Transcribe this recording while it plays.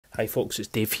Hi folks, it's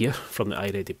Dave here from the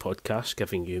iReady podcast,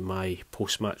 giving you my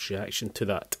post-match reaction to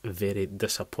that very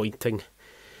disappointing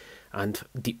and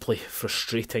deeply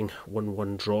frustrating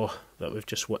 1-1 draw that we've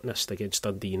just witnessed against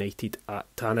Dundee United at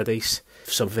Tannadice.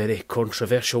 Some very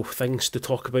controversial things to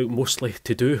talk about, mostly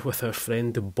to do with our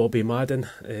friend Bobby Madden,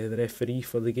 the referee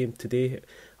for the game today.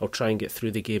 I'll try and get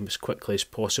through the game as quickly as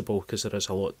possible because there is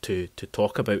a lot to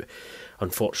talk about.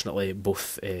 Unfortunately,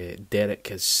 both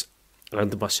Derek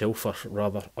and myself are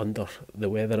rather under the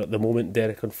weather at the moment.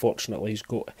 Derek, unfortunately, has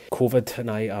got COVID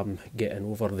and I am getting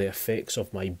over the effects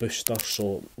of my booster,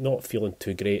 so not feeling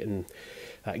too great, and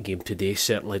that game today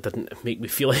certainly didn't make me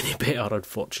feel any better,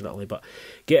 unfortunately. But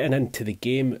getting into the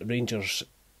game, Rangers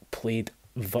played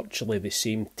virtually the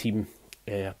same team,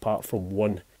 apart from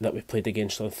one that we played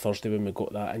against on Thursday when we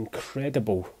got that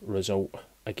incredible result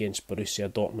against Borussia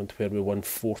Dortmund where we won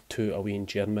 4-2 away in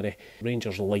Germany.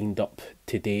 Rangers lined up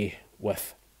today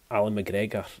with Alan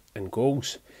McGregor in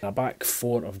goals, a back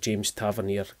four of James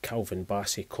Tavernier, Calvin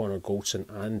Bassey, Connor Goldson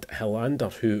and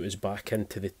Hilander, who is back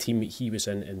into the team he was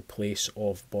in place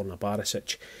of Borna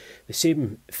Barisic. The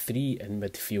same three in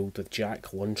midfield with Jack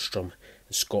Lundstrom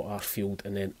and Scott Arfield,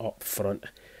 and then up front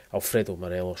Alfredo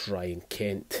Morelos, Ryan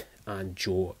Kent and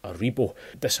Joe Aribo.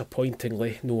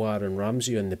 Disappointingly, no Aaron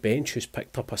Ramsey on the bench, who's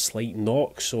picked up a slight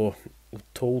knock, so I'm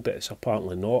told that it's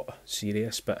apparently not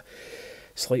serious, but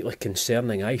slightly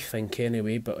concerning, I think,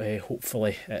 anyway. But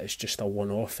hopefully it's just a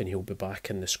one-off and he'll be back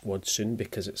in the squad soon,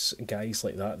 because it's guys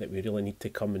like that we really need to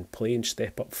come and play and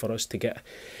step up for us to get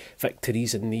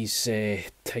victories in these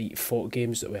tight fought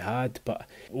games that we had. But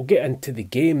we'll get into the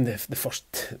game. The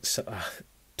first sort of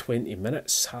 20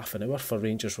 minutes, half an hour for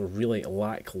Rangers were really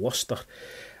lacklustre.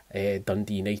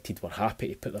 Dundee United were happy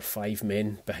to put their 5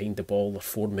 men behind the ball, their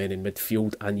 4 men in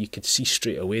midfield, and you could see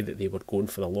straight away that they were going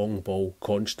for the long ball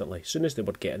constantly. As soon as they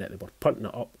were getting it, they were punting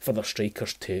it up for their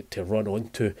strikers to run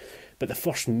onto. But the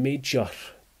first major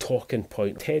talking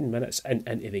point, 10 minutes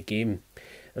into the game,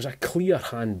 there's a clear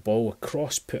handball, a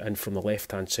cross put in from the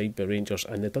left-hand side by Rangers,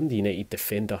 and the Dundee United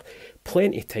defender,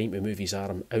 plenty of time to move his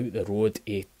arm out the road.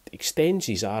 He extends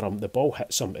his arm, the ball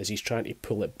hits him as he's trying to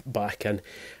pull it back in.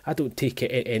 I don't take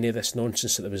it any of this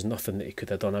nonsense that there was nothing that he could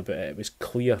have done about it. It was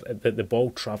clear that the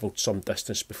ball travelled some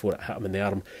distance before it hit him in the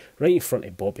arm, right in front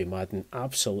of Bobby Madden.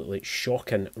 Absolutely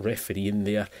shocking refereeing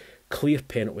there. Clear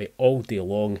penalty all day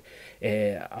long.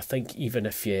 I think even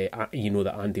if you know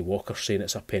that Andy Walker's saying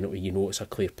it's a penalty, you know it's a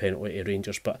clear penalty to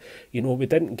Rangers. But you know, we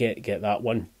didn't get that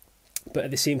one. But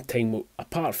at the same time,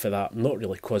 apart from that, not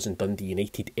really causing Dundee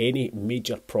United any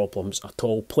major problems at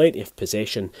all. Plenty of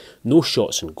possession, no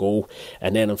shots on goal.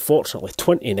 And then unfortunately,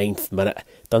 29th minute,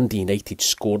 Dundee United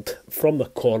scored from the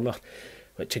corner,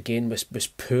 which again was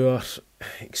poor.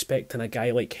 Expecting a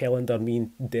guy like Hilander, me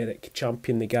and Derek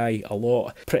champion the guy a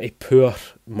lot. Pretty poor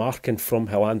marking from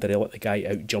Hilander, he let the guy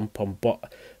out jump him.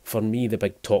 But for me, the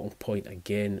big talking point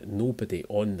again, nobody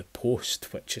on the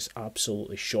post, which is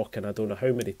absolutely shocking. I don't know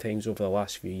how many times over the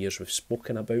last few years we've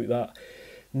spoken about that.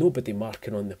 Nobody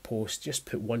marking on the post, just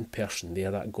put one person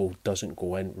there, that goal doesn't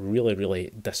go in. Really,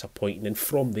 really disappointing. And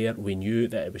from there, we knew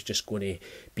that it was just going to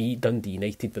be Dundee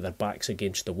United with their backs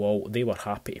against the wall. They were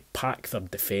happy to pack their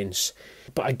defence.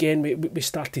 But again, we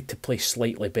started to play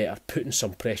slightly better, putting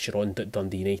some pressure on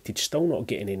Dundee United, still not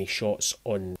getting any shots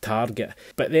on target.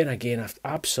 But then again,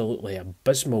 absolutely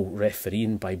abysmal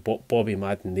refereeing by Bobby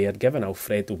Madden there, giving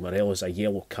Alfredo Morelos a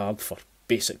yellow card for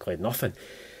basically nothing.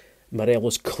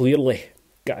 Morelos clearly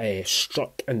got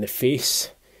struck in the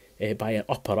face by an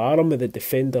upper arm of the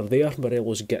defender there.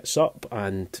 Morelos gets up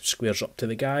and squares up to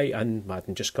the guy, and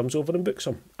Madden just comes over and books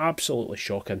him. Absolutely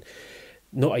shocking.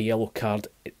 Not a yellow card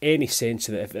in any sense.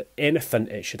 That if anything,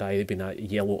 it should either been a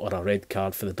yellow or a red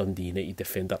card for the Dundee United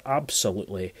defender.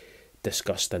 Absolutely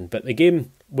disgusting. But the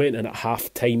game went in at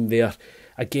half time there.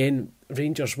 Again,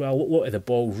 Rangers, well, a lot of the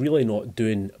ball, really not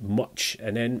doing much.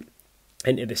 And then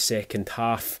into the second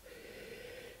half,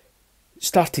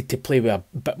 started to play with a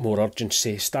bit more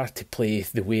urgency, started to play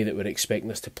the way that we're expecting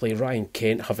us to play. Ryan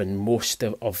Kent having most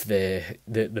of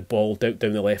the ball down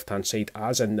the left-hand side,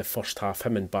 as in the first half.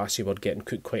 Him and Bassey were getting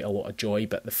quite a lot of joy,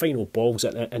 but the final balls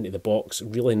into the box,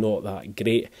 really not that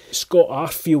great. Scott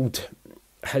Arfield,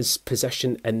 his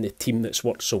position in the team that's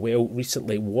worked so well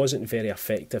recently wasn't very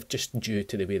effective, just due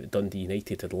to the way that Dundee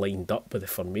United had lined up with the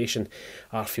formation.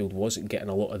 Arfield wasn't getting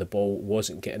a lot of the ball,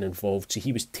 wasn't getting involved, so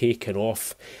he was taken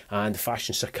off, and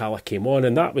Fashion Sakala came on,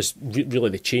 and that was really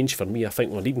the change for me, I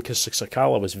think, London, because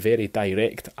Sakala was very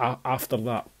direct after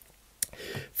that.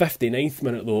 59th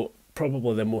minute though,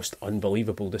 probably the most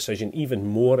unbelievable decision, even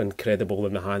more incredible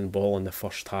than the handball in the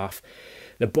first half.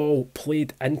 The ball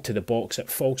played into the box, it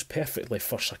falls perfectly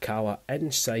for Sakala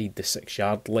inside the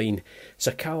 6-yard line.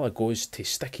 Sakala goes to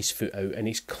stick his foot out and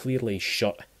he's clearly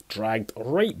shut, dragged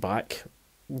right back,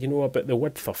 about the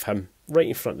width of him, right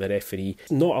in front of the referee,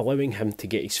 not allowing him to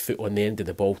get his foot on the end of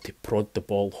the ball to prod the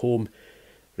ball home.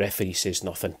 Referee says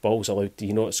nothing, ball's allowed,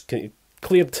 it's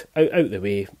cleared out the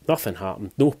way, nothing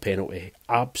happened, no penalty.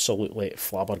 Absolutely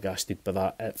flabbergasted by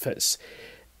that. If it's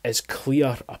as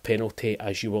clear a penalty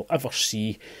as you will ever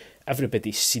see,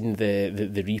 everybody's seen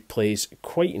the replays,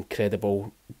 quite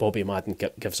incredible. Bobby Madden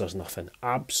gives us nothing,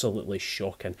 absolutely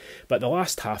shocking. But the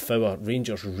last half hour,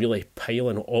 Rangers really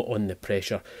piling on the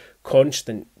pressure,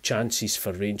 constant chances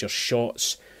for Rangers,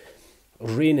 shots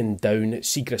raining down.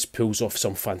 Siegrist pulls off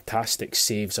some fantastic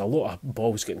saves, a lot of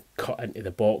balls getting cut into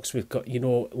the box. We've got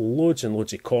loads and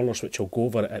loads of corners, which I'll go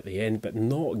over at the end, but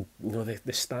not the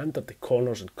standard, the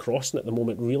corners and crossing at the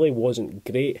moment really wasn't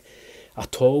great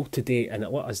at all today, and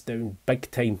it let us down big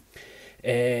time.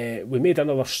 We made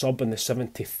another sub in the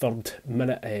 73rd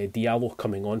minute, Diallo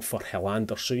coming on for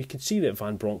Helander, so you could see that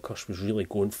Van Bronckhorst was really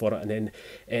going for it. And then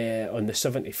on the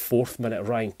 74th minute,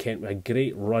 Ryan Kent with a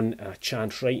great run and a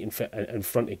chance right in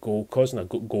front of goal, causing a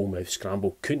goal-mouth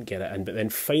scramble, couldn't get it in. But then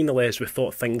finally, as we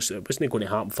thought it wasn't going to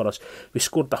happen for us, we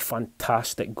scored a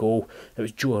fantastic goal. It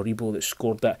was Joe Aribo that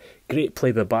scored it. Great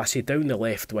play by Bassey down the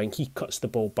left wing. He cuts the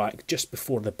ball back just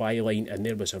before the byline, and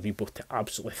there was Aribo to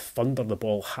absolutely thunder the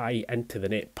ball high into the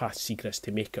net past Siegrist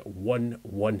to make it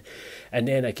 1-1. And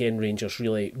then again, Rangers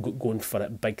really going for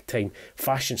it big time.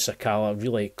 Fashion Sakala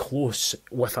really close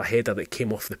with a header that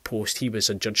came off the post. He was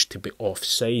adjudged to be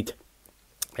offside.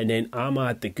 And then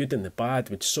Ahmad, the good and the bad,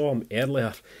 we saw him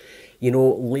earlier,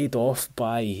 laid off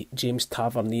by James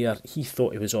Tavernier. He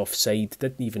thought he was offside,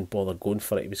 didn't even bother going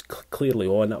for it. He was clearly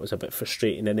on. That was a bit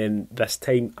frustrating. And then this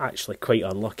time, actually quite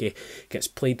unlucky, gets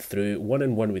played through,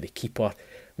 1-on-1 with the keeper.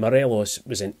 Morelos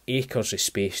was in acres of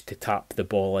space to tap the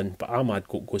ball in, but Ahmad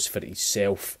goes for it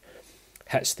himself,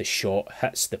 hits the shot,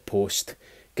 hits the post,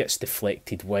 gets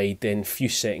deflected wide. Then a few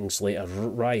seconds later,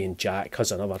 Ryan Jack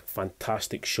has another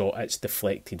fantastic shot, it's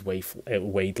deflected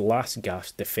wide, last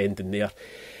gasp defending there.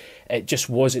 It just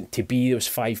wasn't to be. There was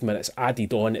 5 minutes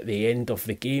added on at the end of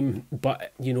the game,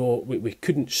 but we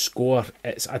couldn't score.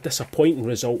 It's a disappointing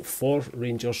result for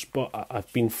Rangers, but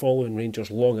I've been following Rangers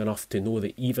long enough to know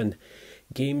that even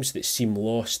games that seem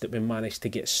lost, that we managed to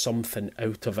get something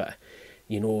out of it,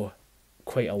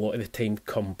 quite a lot of the time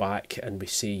come back and we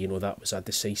say, that was a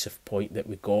decisive point that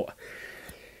we got.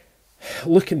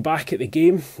 Looking back at the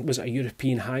game, was it a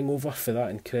European hangover for that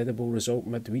incredible result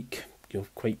midweek?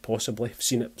 Quite possibly. I've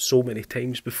seen it so many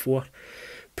times before.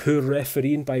 Poor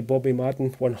refereeing by Bobby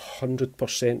Madden,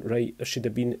 100% right. There should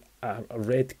have been a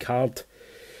red card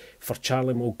for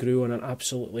Charlie Mulgrew on an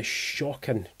absolutely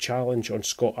shocking challenge on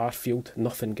Scott Arfield.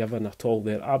 Nothing given at all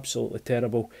there. Absolutely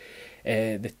terrible.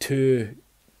 The two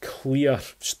clear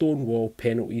stonewall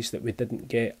penalties that we didn't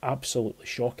get, absolutely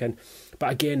shocking.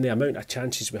 But again, the amount of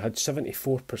chances we had,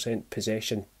 74%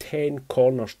 possession, 10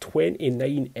 corners,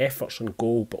 29 efforts on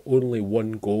goal, but only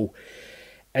 1 goal.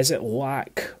 Is it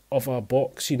lack of a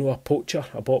box, a poacher,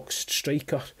 a box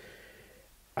striker?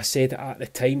 I said at the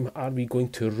time, are we going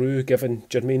to rue giving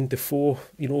Jermaine Defoe,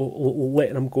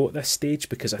 letting him go at this stage?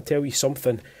 Because I tell you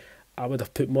something, I would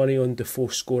have put money on Defoe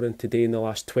scoring today in the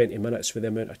last 20 minutes with the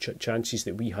amount of chances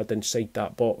that we had inside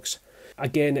that box.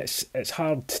 Again, it's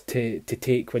hard to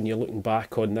take when you're looking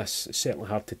back on this. It's certainly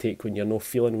hard to take when you're not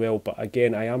feeling well. But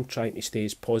again, I am trying to stay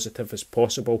as positive as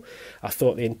possible. I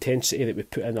thought the intensity that we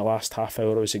put in the last half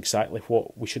hour was exactly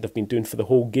what we should have been doing for the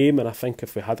whole game. And I think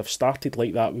if we had have started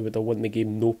like that, we would have won the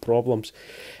game no problems.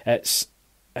 It's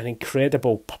an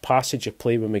incredible passage of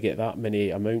play when we get that many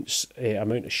amount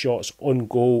of shots on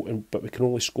goal, but we can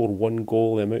only score 1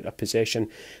 goal. The amount of possession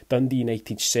Dundee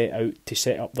United set out to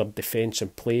set up their defence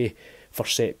and play for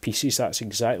set pieces, that's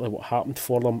exactly what happened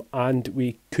for them, and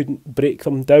we couldn't break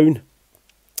them down.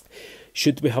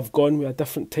 Should we have gone with a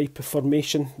different type of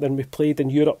formation than we played in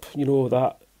Europe?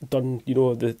 The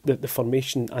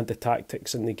formation and the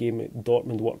tactics in the game at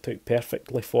Dortmund worked out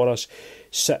perfectly for us.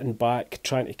 Sitting back,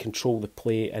 trying to control the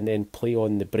play and then play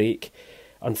on the break.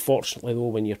 Unfortunately though,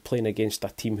 when you're playing against a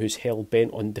team who's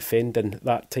hell-bent on defending,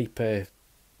 that type of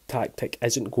tactic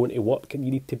isn't going to work and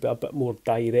you need to be a bit more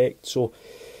direct. So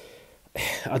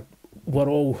we're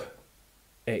all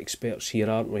experts here,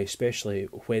 aren't we? Especially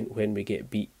when we get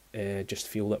beat. Just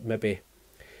feel that maybe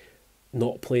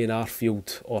not playing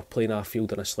Arfield or playing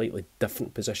Arfield in a slightly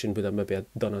different position would have maybe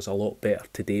done us a lot better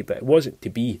today, but it wasn't to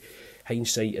be.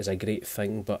 Hindsight is a great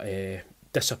thing, but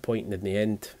disappointing in the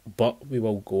end, but we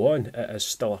will go on. It is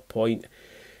still a point.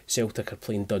 Celtic are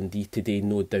playing Dundee today.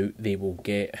 No doubt they will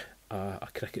get a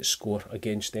cricket score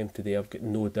against them today. I've got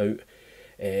no doubt,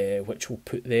 which will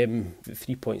put them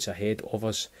 3 points ahead of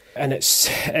us. And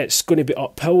it's going to be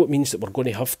uphill. It means that we're going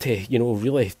to have to,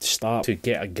 really start to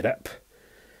get a grip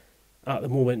at the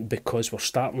moment, because we're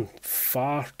starting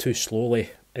far too slowly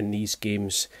in these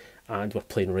games and we're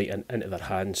playing right into their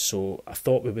hands. So I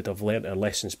thought we would have learnt our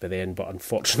lessons by then, but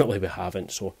unfortunately we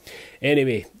haven't. So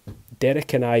anyway,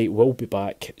 Derek and I will be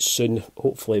back soon.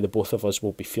 Hopefully the both of us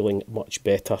will be feeling much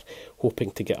better,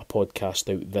 hoping to get a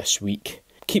podcast out this week.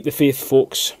 Keep the faith,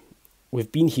 folks.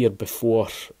 We've been here before.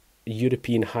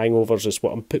 European hangovers is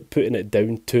what I'm putting it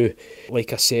down to.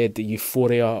 Like I said, the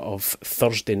euphoria of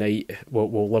Thursday night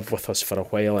will live with us for a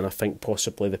while, and I think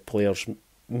possibly the players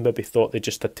maybe thought they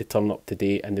just had to turn up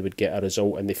today and they would get a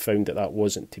result, and they found that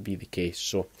wasn't to be the case.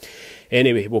 So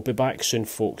anyway, we'll be back soon,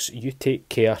 folks. You take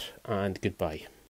care and goodbye.